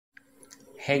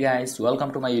Hey guys,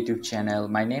 welcome to my YouTube channel.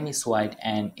 My name is White,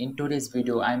 and in today's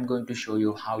video I'm going to show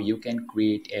you how you can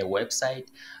create a website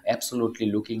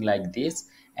absolutely looking like this.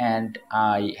 And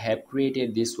I have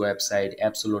created this website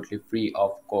absolutely free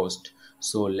of cost.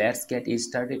 So let's get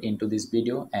started into this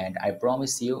video, and I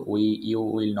promise you you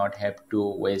will not have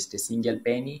to waste a single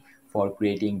penny for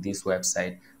creating this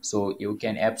website. So you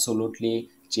can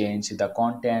absolutely change the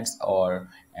contents or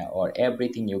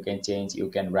everything you can change. You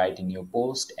can write a new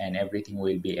post and everything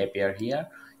will be appear here.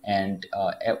 And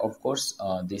of course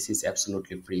this is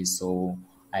absolutely free. So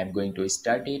I'm going to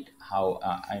start it.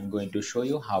 I'm going to show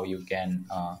you how you can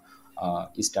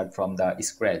start from the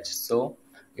scratch. So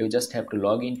you just have to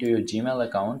log into your Gmail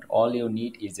account. All you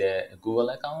need is a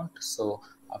Google account. So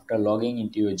after logging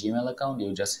into your Gmail account,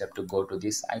 you just have to go to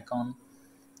this icon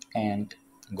and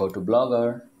go to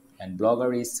Blogger. And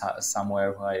Blogger is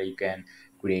somewhere where you can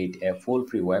create a full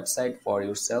free website for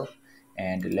yourself.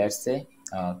 And let's say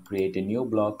create a new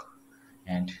blog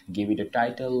and give it a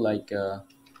title like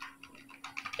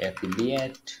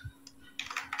affiliate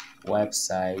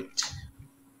website.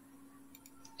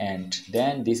 And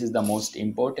then this is the most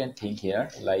important thing here,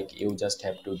 like you just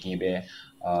have to give a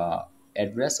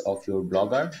address of your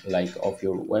blogger, like of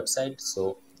your website.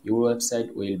 So your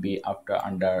website will be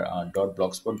under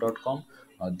 .blogspot.com.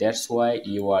 That's why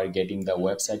you are getting the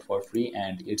website for free,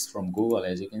 and it's from Google.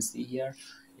 As you can see here,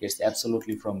 it's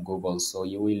absolutely from Google, so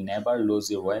you will never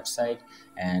lose your website.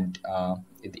 And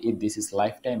this is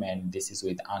lifetime, and this is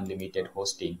with unlimited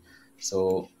hosting.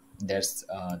 So that's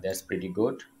pretty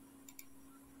good.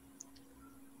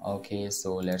 Okay,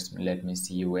 so let me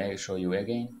see you show you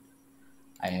again.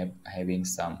 I have having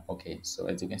some. Okay, so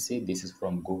as you can see, this is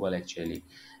from Google actually.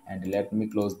 And let me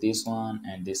close this one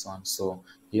and this one. So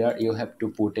here you have to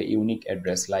put a unique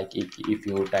address, like if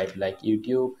you type like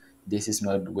YouTube, this is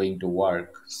not going to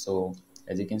work. So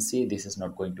as you can see, this is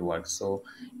not going to work. So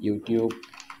YouTube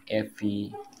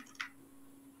FE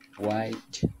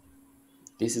white,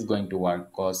 this is going to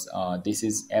work because this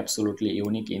is absolutely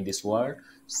unique in this world.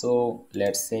 So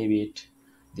let's save it.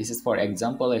 This is for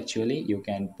example. Actually you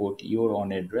can put your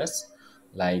own address,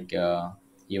 like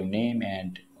your name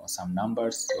and some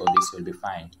numbers, so this will be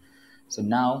fine. So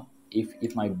now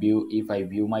if I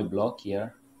view my blog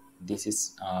here, this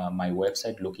is my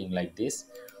website looking like this.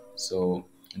 So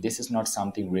this is not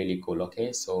something really cool.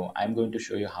 Okay, so I'm going to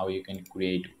show you how you can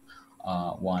create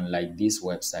one like this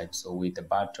website. So with the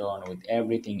button, with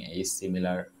everything is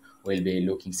similar, will be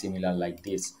looking similar like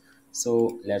this.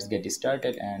 So let's get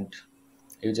started. And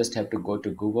you just have to go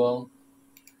to Google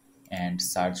and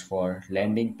search for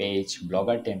landing page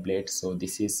blogger template. So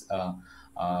this is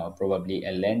probably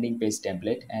a landing page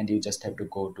template, and you just have to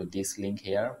go to this link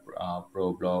here,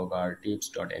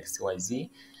 probloggertips.xyz,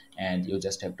 and you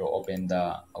just have to open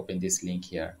this link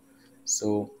here.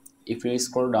 So if you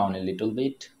scroll down a little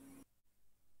bit.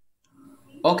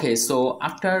 Okay, so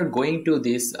after going to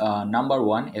this number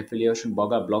one affiliation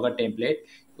blogger template,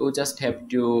 you just have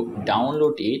to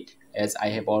download it, as I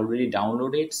have already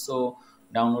downloaded. So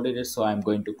I'm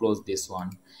going to close this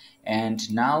one. And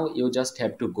now you just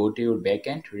have to go to your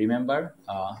backend. Remember,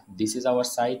 this is our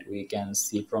site. We can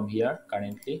see from here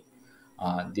currently,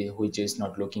 which is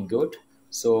not looking good.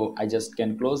 So I just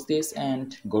can close this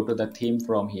and go to the theme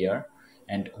from here.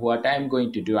 And what I'm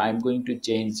going to do, I'm going to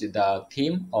change the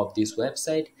theme of this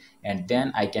website, and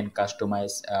then I can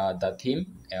customize the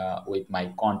theme with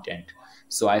my content.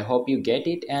 So I hope you get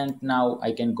it. And now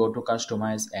I can go to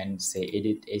customize and say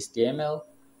edit HTML.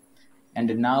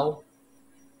 And now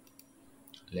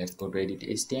let's go to edit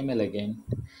HTML again.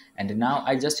 And now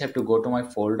I just have to go to my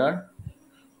folder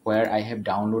where I have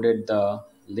downloaded the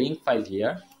link file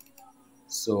here.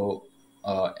 So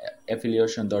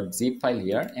affiliation.zip file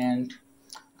here, and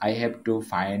I have to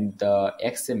find the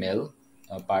XML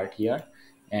part here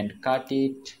and cut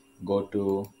it, go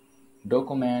to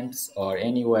documents or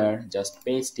anywhere, just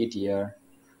paste it here.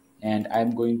 And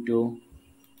I'm going to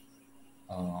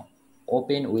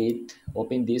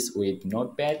open this with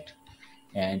Notepad,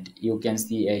 and you can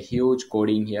see a huge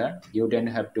coding here. You don't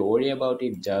have to worry about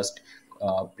it, just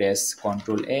press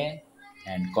Ctrl A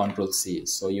and Ctrl C.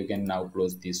 So you can now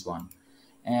close this one.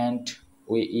 And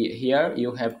here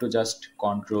you have to just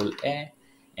Ctrl A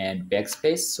and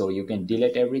backspace, so you can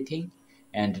delete everything.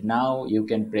 And now you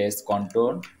can press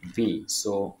Ctrl V,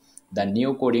 so the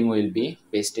new coding will be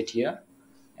pasted here.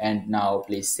 And now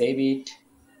please save it.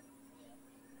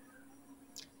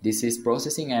 This is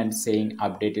processing and saying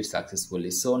updated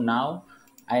successfully. So now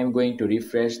I am going to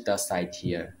refresh the site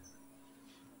here.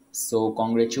 So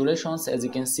congratulations, as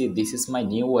you can see, this is my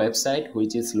new website,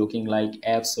 which is looking like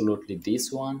absolutely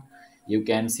this one. You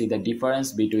can see the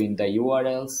difference between the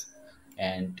URLs,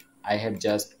 and I have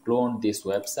just cloned this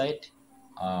website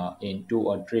in 2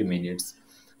 or 3 minutes.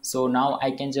 So now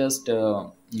I can just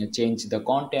change the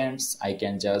contents. I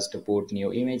can just put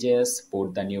new images,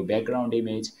 put the new background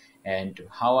image. And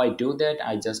how I do that,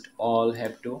 I just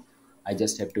have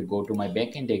to go to my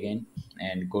backend again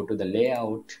and go to the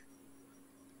layout,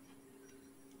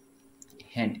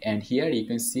 and here you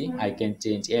can see I can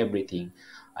change everything.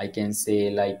 I can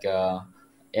say like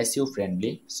SEO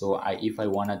friendly. So if I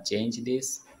want to change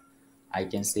this, I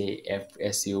can say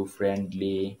SEO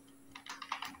friendly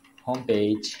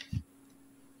homepage,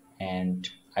 and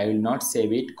I will not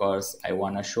save it because I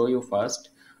want to show you first.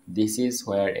 This is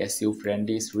where SEO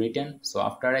friendly is written. So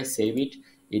after I save it,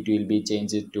 it will be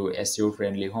changed to SEO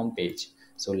friendly homepage.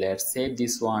 So let's save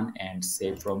this one and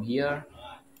save from here,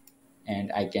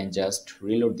 and I can just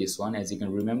reload this one. As you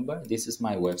can remember, this is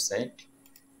my website,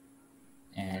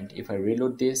 and if I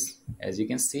reload this, as you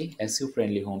can see, SEO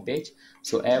friendly homepage.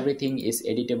 So everything is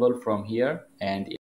editable from here, and